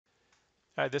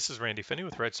Hi, this is Randy Finney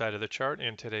with Right Side of the Chart,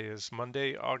 and today is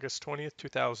Monday, August 20th,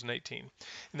 2018.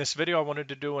 In this video, I wanted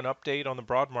to do an update on the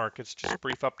broad markets, just a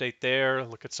brief update there,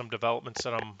 look at some developments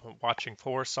that I'm watching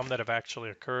for, some that have actually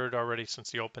occurred already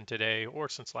since the open today or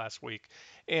since last week,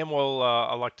 and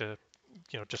I'd like to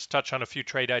just touch on a few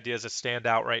trade ideas that stand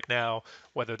out right now,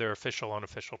 whether they're official or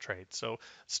unofficial trades. So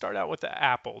start out with the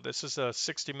Apple. This is a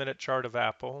 60-minute chart of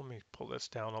Apple. Let me pull this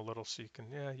down a little so you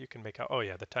can make out. Oh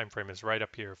yeah, the time frame is right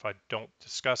up here. If I don't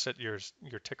discuss it, your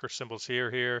ticker symbols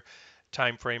here.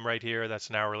 Time frame right here. That's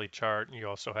an hourly chart. And you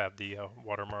also have the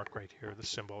watermark right here, the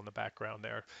symbol in the background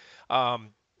there.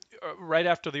 Um, right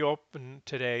after the open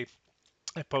today,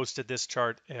 I posted this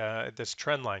chart, this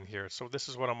trend line here. So this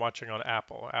is what I'm watching on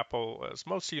Apple. Apple, as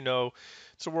most of you know,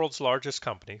 it's the world's largest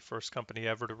company, first company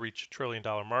ever to reach $1 trillion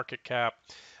market cap.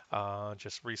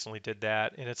 Just recently did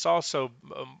that, and it's also,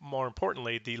 more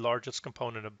importantly, the largest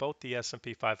component of both the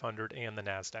S&P 500 and the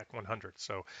Nasdaq 100.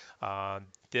 So uh,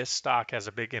 this stock has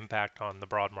a big impact on the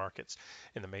broad markets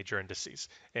in the major indices.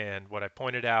 And what I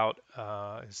pointed out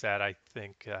is that I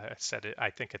said it.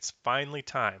 I think it's finally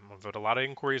time. I've had a lot of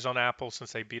inquiries on Apple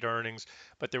since they beat earnings,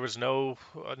 but there was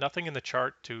nothing in the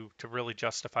chart to really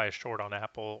justify a short on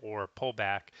Apple or a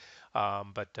pullback.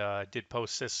 But I did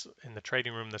post this in the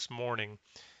trading room this morning.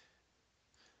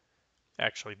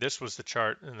 Actually, this was the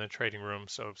chart in the trading room.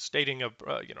 So stating a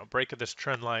break of this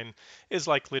trend line is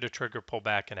likely to trigger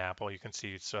pullback in Apple. You can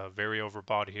see it's very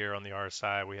overbought here on the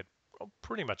RSI. We had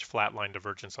pretty much flatline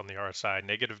divergence on the RSI,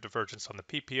 negative divergence on the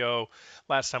PPO.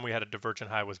 Last time we had a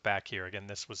divergent high was back here. Again,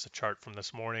 this was the chart from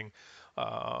this morning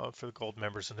for the gold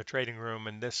members in the trading room,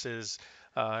 and this is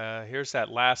here's that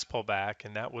last pullback,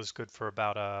 and that was good for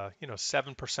about a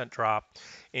 7% drop.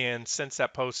 And since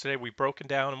that post today, we've broken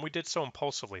down, and we did so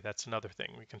impulsively. That's another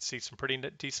thing. We can see some pretty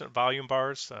decent volume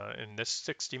bars, and this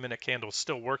 60-minute candle is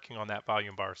still working on that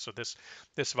volume bar. So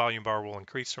this volume bar will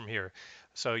increase from here.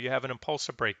 So you have an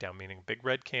impulsive breakdown, meaning big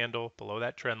red candle below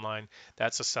that trend line.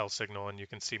 That's a sell signal, and you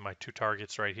can see my two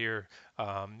targets right here.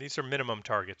 These are minimum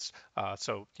targets.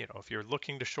 So if you're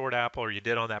looking to short Apple, or you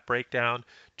did on that breakdown,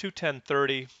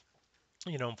 210.30,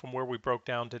 from where we broke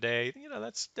down today,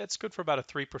 that's good for about a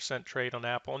 3% trade on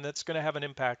Apple, and that's going to have an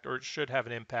impact, or it should have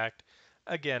an impact.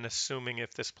 Again, assuming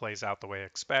if this plays out the way I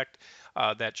expect,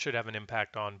 that should have an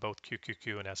impact on both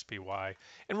QQQ and SPY,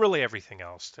 and really everything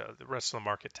else. The rest of the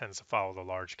market tends to follow the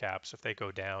large caps. If they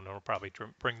go down, it'll probably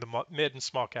bring the mid and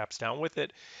small caps down with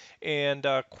it, and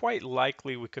quite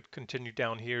likely we could continue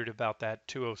down here to about that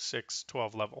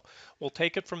 206.12 level. We'll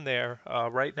take it from there.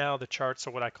 Right now, the charts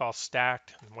are what I call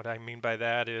stacked. And what I mean by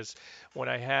that is when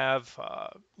I have,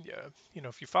 yeah,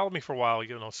 if you follow me for a while,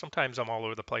 sometimes I'm all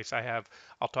over the place.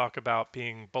 I'll talk about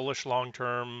being bullish long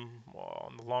term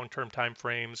on the long term time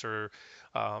frames, or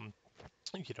um,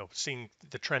 seeing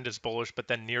the trend is bullish, but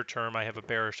then near term I have a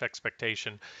bearish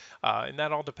expectation, and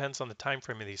that all depends on the time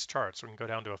frame of these charts. We can go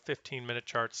down to a 15-minute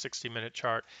chart, 60-minute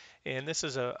chart, and this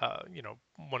is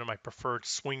one of my preferred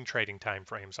swing trading time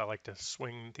frames. I like to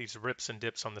swing these rips and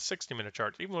dips on the 60-minute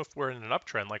chart, even if we're in an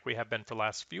uptrend like we have been for the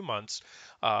last few months.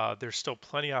 There's still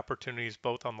plenty of opportunities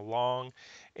both on the long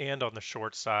and on the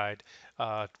short side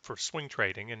for swing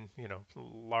trading. And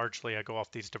largely I go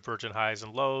off these divergent highs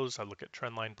and lows. I look at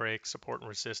trend line breaks, support and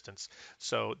resistance.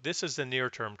 So this is the near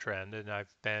term trend, and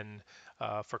I've been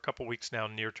for a couple weeks now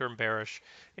near term bearish,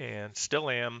 and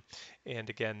still am. And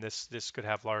again, this could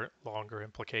have longer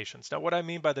implications. Now, what I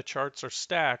mean by the charts are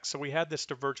stacked, so we had this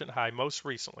divergent high most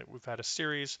recently. We've had a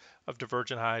series of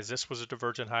divergent highs. This was a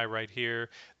divergent high right here.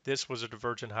 This was a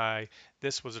divergent high.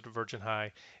 This was a divergent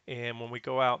high. And when we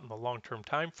go out in the long-term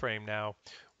time frame now,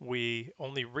 we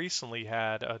only recently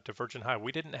had a divergent high.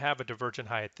 We didn't have a divergent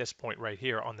high at this point right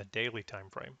here on the daily time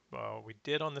frame. We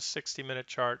did on the 60-minute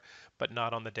chart, but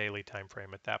not on the daily time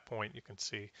frame. At that point, you can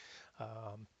see,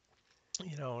 um,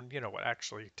 what?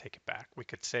 Actually, take it back. We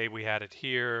could say we had it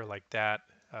here like that.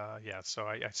 Yeah, so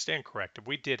I stand corrected.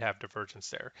 We did have divergence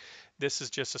there. This is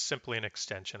just simply an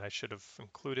extension. I should have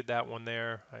included that one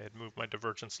there. I had moved my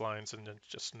divergence lines and then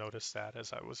just noticed that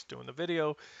as I was doing the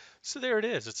video. So there it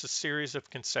is. It's a series of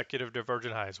consecutive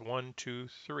divergent highs. One, two,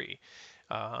 three.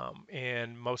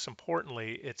 And most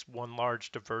importantly, it's one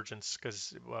large divergence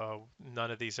because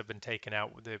none of these have been taken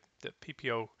out. The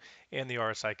PPO and the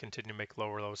RSI continue to make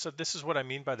lower lows. So this is what I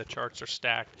mean by the charts are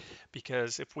stacked,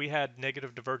 because if we had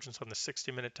negative divergence on the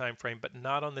 60-minute time frame, but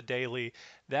not on the daily,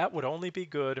 that would only be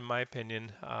good, in my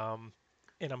opinion.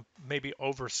 And I'm maybe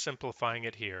oversimplifying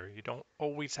it here. You don't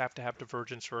always have to have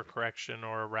divergence for a correction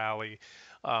or a rally,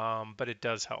 but it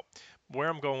does help. Where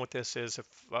I'm going with this is if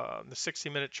the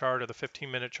 60-minute chart or the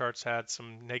 15-minute charts had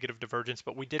some negative divergence,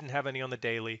 but we didn't have any on the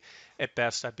daily, at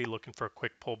best I'd be looking for a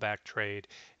quick pullback trade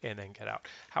and then get out.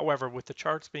 However, with the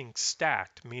charts being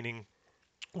stacked, meaning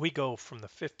we go from the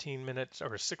 15 minutes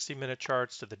or 60-minute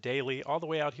charts to the daily, all the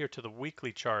way out here to the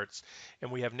weekly charts, and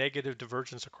we have negative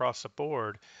divergence across the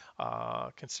board.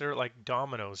 Consider it like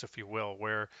dominoes, if you will,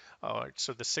 where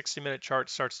so the 60-minute chart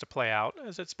starts to play out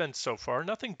as it's been so far.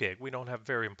 Nothing big. We don't have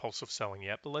very impulsive selling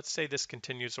yet, but let's say this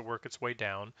continues to work its way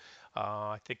down.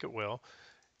 I think it will.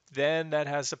 Then that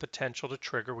has the potential to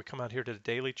trigger. We come out here to the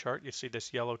daily chart. You see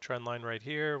this yellow trend line right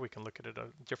here. We can look at it a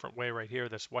different way right here.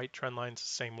 This white trend line is the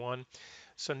same one.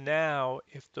 So now,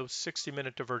 if those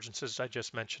 60-minute divergences I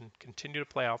just mentioned continue to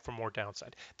play out for more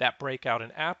downside, that breakout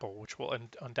in Apple, which will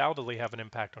undoubtedly have an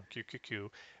impact on QQQ,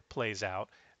 plays out,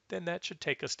 then that should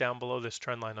take us down below this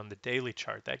trend line on the daily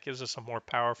chart. That gives us a more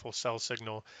powerful sell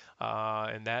signal,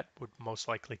 and that would most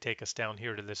likely take us down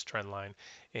here to this trend line.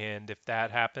 And if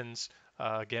that happens,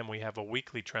 again, we have a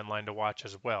weekly trend line to watch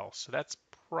as well. So that's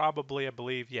probably, I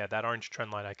believe, yeah, that orange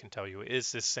trend line I can tell you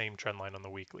is this same trend line on the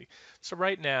weekly. So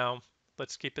right now,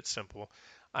 let's keep it simple.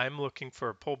 I'm looking for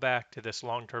a pullback to this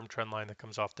long-term trend line that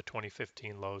comes off the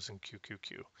 2015 lows in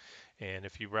QQQ. And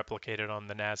if you replicate it on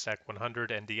the NASDAQ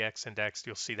 100 NDX index,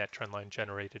 you'll see that trend line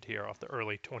generated here off the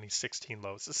early 2016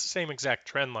 lows. It's the same exact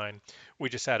trend line. We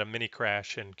just had a mini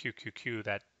crash in QQQ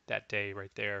that day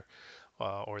right there,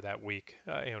 or that week,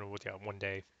 with one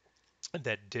day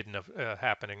that didn't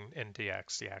happen in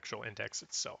NDX, the actual index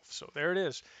itself. So there it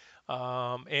is.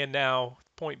 And now,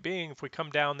 point being, if we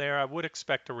come down there, I would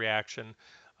expect a reaction.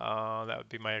 That would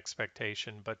be my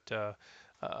expectation. But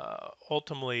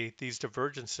ultimately, these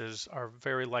divergences are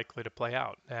very likely to play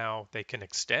out. Now, they can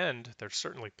extend. There's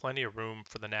certainly plenty of room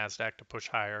for the NASDAQ to push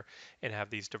higher and have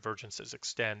these divergences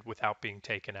extend without being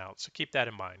taken out. So keep that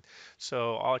in mind.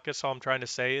 So I guess all I'm trying to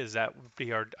say is that would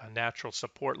be our natural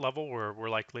support level where we're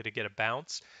likely to get a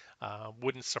bounce.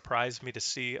 Wouldn't surprise me to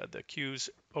see the Qs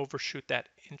overshoot that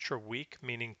intra-week,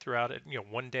 meaning throughout it,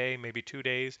 one day, maybe 2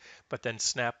 days, but then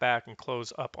snap back and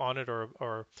close up on it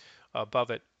or above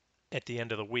it at the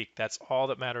end of the week. That's all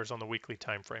that matters on the weekly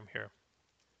time frame here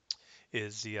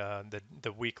is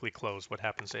the weekly close, what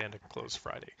happens to end of close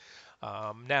Friday.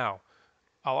 Now,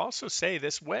 I'll also say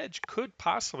this wedge could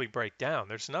possibly break down.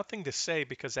 There's nothing to say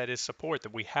because that is support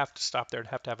that we have to stop there and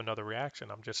have to have another reaction.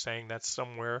 I'm just saying that's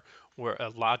somewhere where a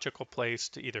logical place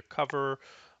to either cover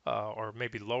or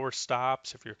maybe lower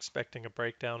stops if you're expecting a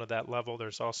breakdown of that level.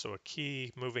 There's also a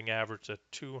key moving average, a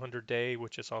 200-day,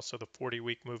 which is also the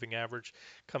 40-week moving average,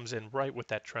 comes in right with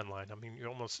that trend line. I mean,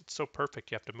 it's so perfect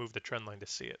you have to move the trend line to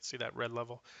see it. See that red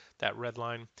level, that red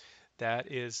line?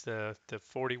 That is the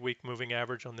 40-week moving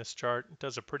average on this chart. It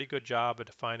does a pretty good job of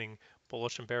defining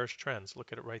bullish and bearish trends.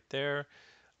 Look at it right there.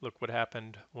 Look what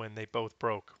happened when they both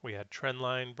broke. We had trend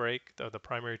line break, the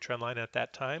primary trend line at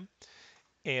that time,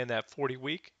 and that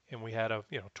 40-week, and we had a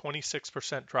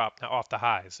 26% drop now off the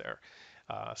highs there.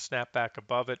 Snapped back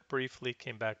above it briefly,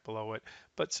 came back below it.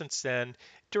 But since then,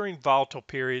 during volatile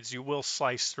periods, you will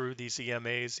slice through these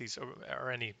EMAs,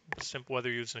 or any simple, whether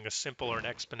you're using a simple or an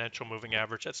exponential moving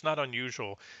average. That's not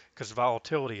unusual because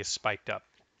volatility is spiked up.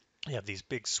 You have these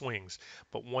big swings,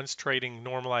 but once trading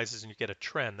normalizes and you get a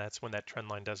trend, that's when that trend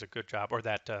line does a good job, or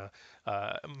that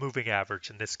moving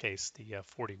average, in this case, the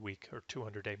 40-week or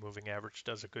 200-day moving average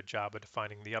does a good job of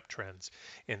defining the uptrends.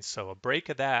 And so a break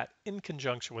of that in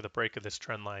conjunction with a break of this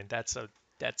trend line, that's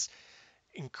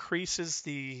increases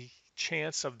the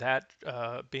chance of that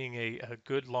being a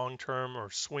good long-term or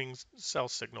swing sell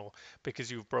signal because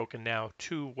you've broken now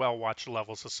two well-watched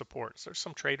levels of support. So there's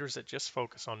some traders that just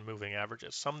focus on moving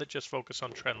averages, some that just focus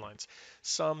on trend lines,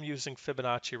 some using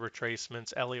Fibonacci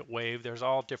retracements, Elliott wave. There's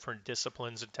all different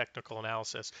disciplines in technical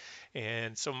analysis.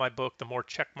 And so in my book, the more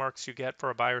check marks you get for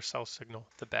a buy or sell signal,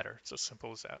 the better. It's as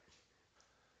simple as that.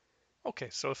 Okay,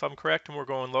 so if I'm correct and we're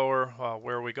going lower,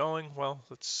 where are we going? Well,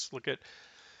 let's look at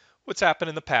what's happened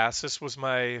in the past. This was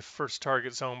my first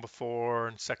target zone before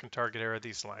and second target area.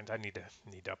 These lines, I need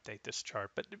to update this chart,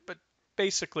 but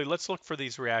basically, let's look for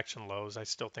these reaction lows. I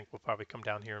still think we'll probably come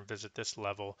down here and visit this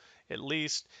level at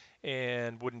least,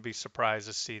 and wouldn't be surprised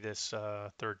to see this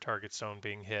third target zone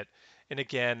being hit. And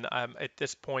again, I'm at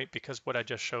this point, because what I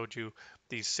just showed you,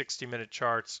 these 60-minute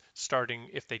charts starting,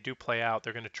 if they do play out,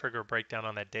 they're going to trigger a breakdown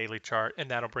on that daily chart, and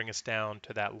that'll bring us down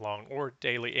to that long or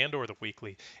daily and or the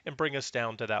weekly, and bring us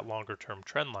down to that longer term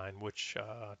trend line, which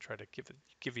I'll try to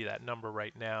give you that number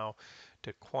right now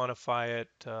to quantify it.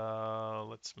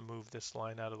 Let's move this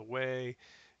line out of the way.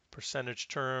 Percentage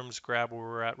terms, grab where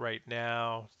we're at right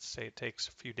now. Say it takes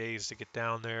a few days to get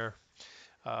down there.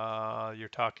 You're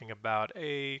talking about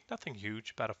a nothing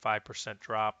huge, about a 5%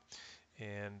 drop,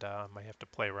 and might have to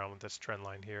play around with this trend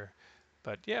line here.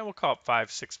 But yeah, we'll call it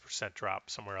 5-6% drop,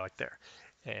 somewhere like there.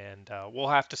 And we'll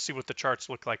have to see what the charts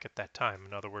look like at that time.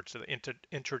 In other words, the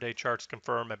intraday charts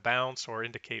confirm a bounce or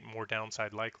indicate more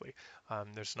downside likely.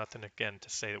 There's nothing, again, to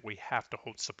say that we have to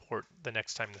hold support the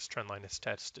next time this trend line is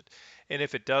tested. And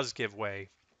if it does give way,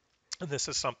 and this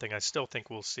is something I still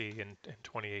think we'll see in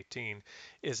 2018,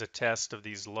 is a test of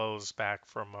these lows back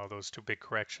from those two big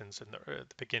corrections in the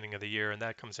beginning of the year, and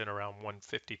that comes in around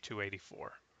 152.84.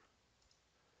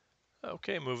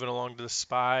 Okay, moving along to the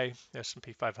SPY,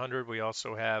 S&P 500, we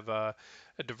also have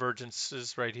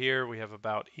divergences right here. We have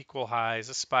about equal highs.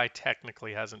 The SPY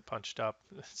technically hasn't punched up.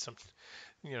 Some,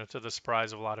 to the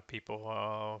surprise of a lot of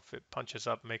people, if it punches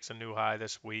up, makes a new high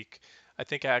this week. I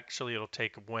think actually it'll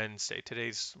take Wednesday.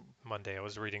 Today's Monday. I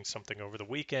was reading something over the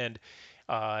weekend.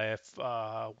 If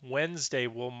Wednesday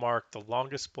will mark the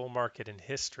longest bull market in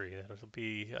history, it'll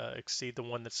be exceed the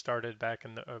one that started back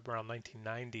in around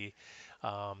 1990.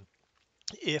 Um,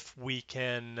 if we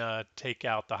can take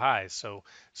out the highs.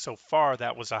 So far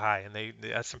that was a high, and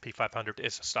the S&P 500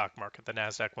 is a stock market. The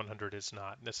Nasdaq 100 is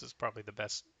not. This is probably the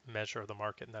best measure of the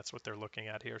market, and that's what they're looking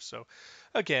at here. So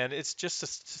again, it's just a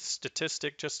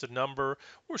statistic, just a number.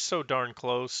 We're so darn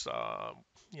close.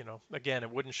 Again,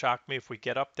 it wouldn't shock me if we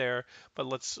get up there, but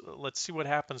let's see what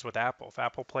happens with Apple. If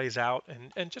Apple plays out,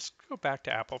 and just go back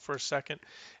to Apple for a second.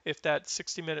 If that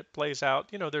 60-minute plays out,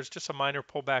 there's just a minor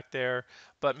pullback there,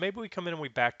 but maybe we come in and we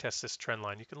back test this trend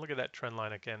line. You can look at that trend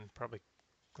line again. Probably,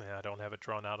 yeah, I don't have it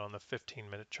drawn out on the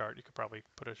 15-minute chart. You could probably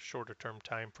put a shorter term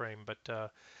time frame,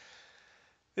 but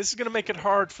this is going to make it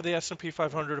hard for the S&P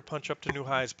 500 to punch up to new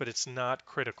highs, but it's not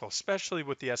critical, especially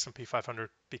with the S&P 500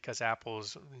 because Apple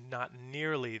is not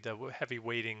nearly the heavy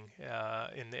weighting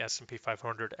in the S&P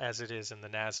 500 as it is in the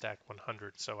Nasdaq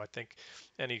 100. So I think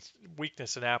any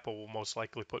weakness in Apple will most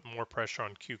likely put more pressure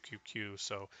on QQQ.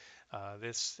 So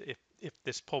if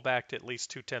this pullback to at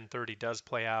least 210.30 does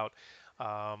play out,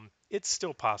 it's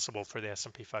still possible for the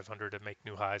S&P 500 to make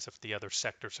new highs if the other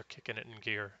sectors are kicking it in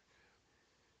gear.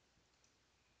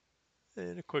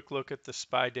 And a quick look at the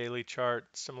SPY daily chart,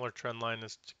 similar trend line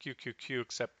as to QQQ,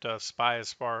 except SPY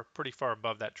is pretty far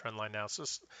above that trend line now. So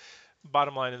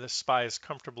bottom line of this SPY is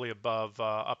comfortably above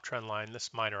uptrend line, this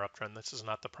minor uptrend. This is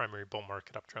not the primary bull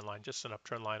market uptrend line, just an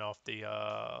uptrend line off the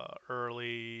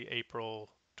early April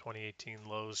 2018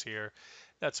 lows here.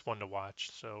 That's one to watch.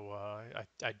 So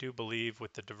I do believe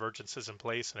with the divergences in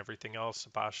place and everything else, the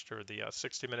posture, the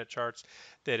 60-minute charts,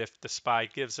 that if the SPY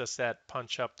gives us that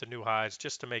punch up to new highs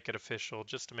just to make it official,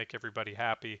 just to make everybody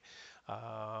happy,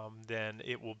 then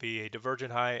it will be a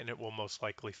divergent high and it will most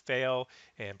likely fail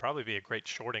and probably be a great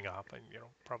shorting op. And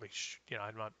probably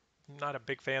I'm not a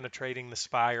big fan of trading the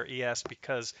SPY or ES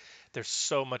because there's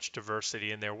so much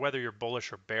diversity in there. Whether you're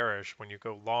bullish or bearish, when you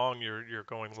go long, you're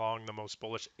going long the most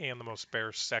bullish and the most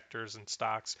bearish sectors and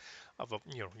stocks of a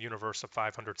universe of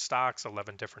 500 stocks,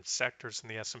 11 different sectors in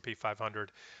the S&P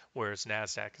 500, whereas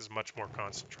Nasdaq is much more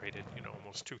concentrated.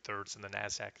 Almost 2/3 in the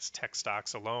Nasdaq is tech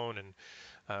stocks alone, and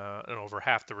over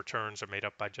half the returns are made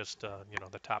up by just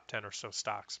the top 10 or so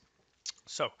stocks.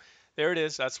 So there it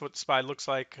is. That's what SPY looks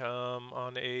like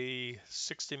on a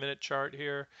 60-minute chart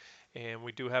here. And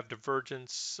we do have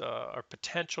divergence, or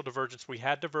potential divergence. We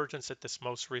had divergence at this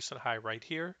most recent high right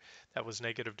here. That was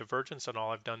negative divergence. And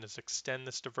all I've done is extend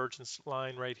this divergence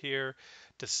line right here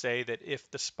to say that if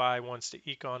the SPY wants to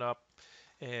eke on up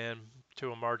and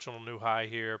to a marginal new high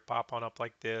here, pop on up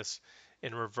like this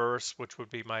in reverse, which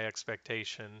would be my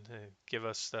expectation. Give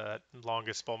us that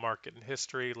longest bull market in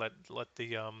history. Let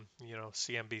the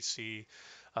CNBC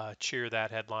cheer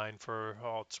that headline for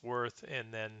all it's worth,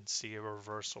 and then see a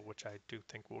reversal, which I do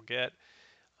think we'll get.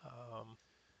 Um,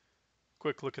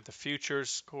 Quick look at the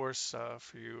futures, of course,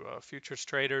 for you futures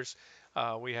traders.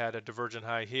 We had a divergent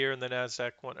high here in the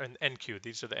Nasdaq one and NQ.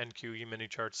 These are the NQ E-mini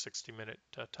charts, 60-minute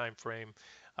time frame.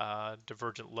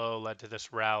 Divergent low led to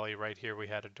this rally right here. We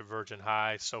had a divergent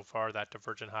high. So far, that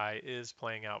divergent high is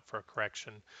playing out for a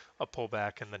correction, a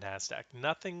pullback in the Nasdaq.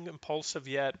 Nothing impulsive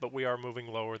yet, but we are moving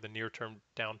lower. The near-term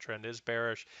downtrend is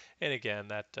bearish, and again,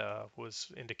 that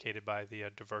was indicated by the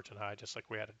divergent high. Just like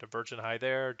we had a divergent high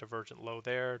there, divergent low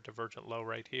there, divergent low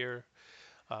right here.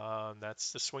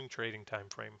 That's the swing trading time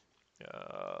frame.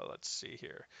 Let's see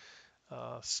here.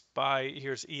 SPY,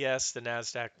 here's ES, the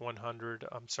NASDAQ 100,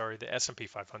 I'm sorry, the S&P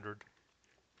 500.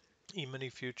 E-mini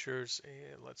futures,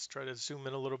 and let's try to zoom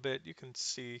in a little bit. You can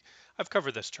see I've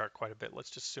covered this chart quite a bit. Let's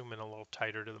just zoom in a little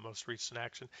tighter to the most recent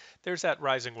action. There's that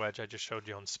rising wedge I just showed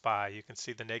you on SPY. You can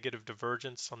see the negative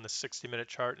divergence on the 60-minute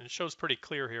chart, and it shows pretty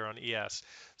clear here on ES.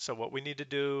 So what we need to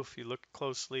do, if you look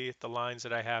closely at the lines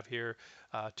that I have here,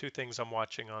 two things I'm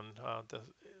watching on the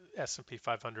S&P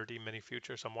 500 E-mini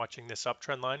futures. I'm watching this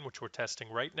uptrend line, which we're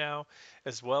testing right now,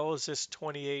 as well as this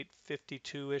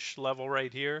 2852-ish level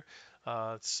right here,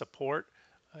 support.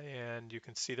 And you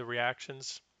can see the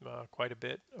reactions, quite a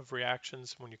bit of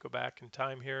reactions when you go back in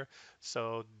time here.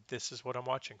 So this is what I'm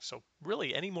watching. So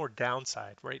really any more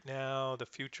downside right now, the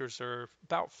futures are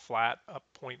about flat, up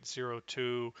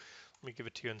 0.02. Let me give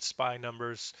it to you in SPY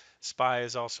numbers. SPY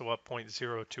is also up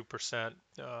 0.02%.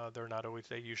 They're not always,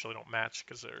 they usually don't match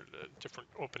because they're different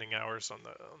opening hours on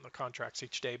the contracts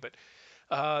each day. But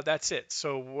that's it.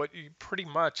 So what you pretty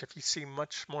much, if you see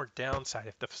much more downside,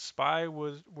 if the SPY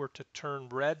were to turn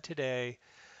red today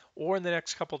or in the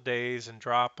next couple days and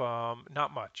drop,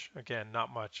 not much. Again,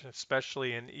 not much,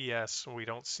 especially in ES. We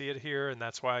don't see it here, and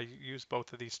that's why I use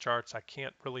both of these charts. I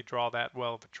can't really draw that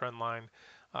well of a trend line.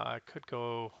 I could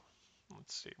go.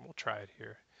 Let's see. We'll try it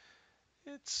here.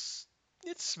 It's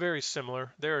it's very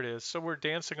similar. There it is. So we're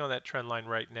dancing on that trend line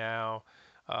right now.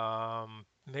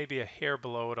 Maybe a hair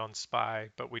below it on SPY,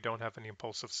 but we don't have any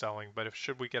impulsive selling. But if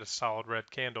should we get a solid red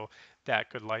candle,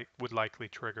 that would likely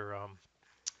trigger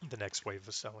the next wave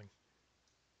of selling.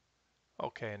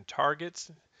 Okay, and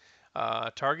targets.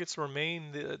 Targets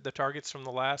remain the targets from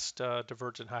the last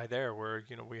divergent high there, where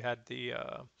we had the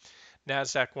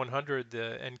Nasdaq 100,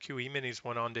 the NQE minis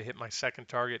went on to hit my second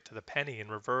target to the penny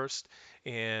and reversed,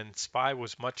 and SPY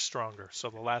was much stronger. So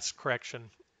the last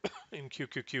correction in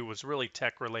QQQ was really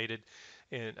tech related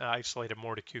and isolated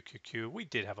more to QQQ. We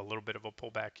did have a little bit of a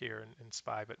pullback here in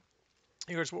SPY, but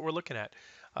here's what we're looking at.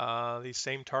 These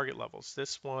same target levels.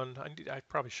 This one, I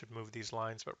probably should move these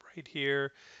lines, but right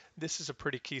here, this is a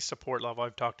pretty key support level.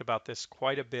 I've talked about this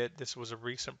quite a bit. This was a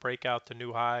recent breakout to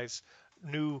new highs,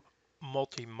 new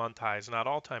multi-month highs, not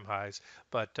all-time highs,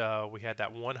 but we had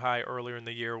that one high earlier in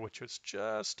the year, which was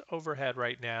just overhead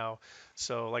right now.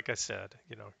 So like I said,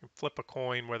 flip a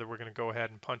coin whether we're going to go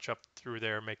ahead and punch up through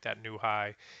there, make that new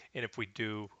high, and if we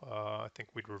do, I think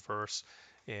we'd reverse.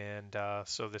 And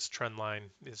so this trend line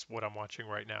is what I'm watching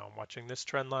right now. I'm watching this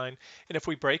trend line. And if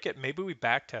we break it, maybe we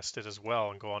back test it as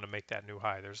well and go on to make that new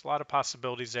high. There's a lot of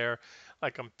possibilities there.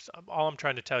 Like all I'm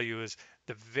trying to tell you is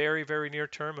the very, very near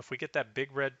term, if we get that big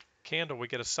red candle, we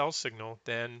get a sell signal,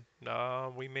 then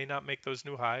we may not make those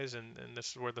new highs. And this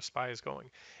is where the SPY is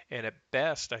going. And at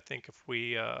best, I think if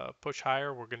we push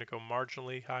higher, we're going to go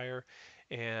marginally higher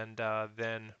and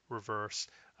then reverse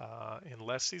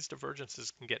unless these divergences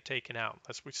can get taken out,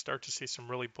 unless we start to see some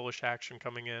really bullish action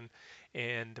coming in.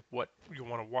 And what you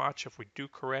want to watch if we do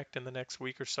correct in the next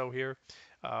week or so here,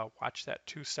 watch that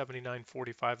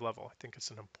 279.45 level. I think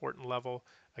it's an important level.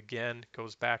 Again,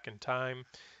 goes back in time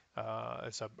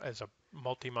as a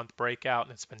multi-month breakout,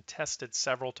 and it's been tested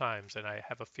several times. And I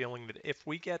have a feeling that if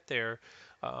we get there,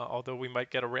 although we might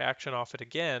get a reaction off it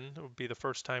again, it would be the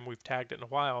first time we've tagged it in a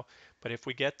while. But if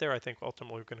we get there, I think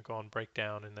ultimately we're going to go on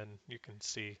breakdown, and then you can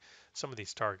see some of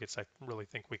these targets. I really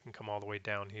think we can come all the way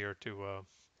down here to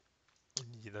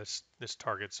this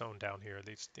target zone down here.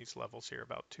 These levels here,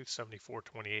 about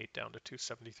 274.28 down to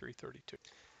 273.32.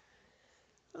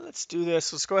 Let's do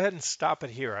this. Let's go ahead and stop it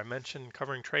here. I mentioned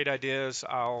covering trade ideas.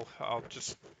 I'll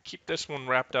just keep this one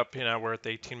wrapped up. We're at the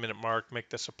 18-minute mark. Make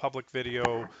this a public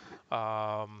video,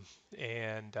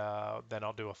 and then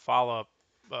I'll do uh,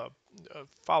 a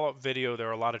follow-up video. There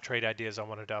are a lot of trade ideas I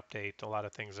wanted to update. A lot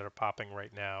of things that are popping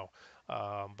right now,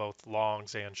 both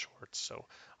longs and shorts. So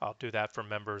I'll do that for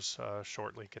members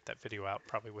shortly. Get that video out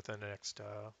probably within the next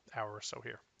hour or so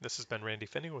here. This has been Randy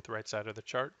Finney with the right side of the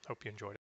chart. Hope you enjoyed it.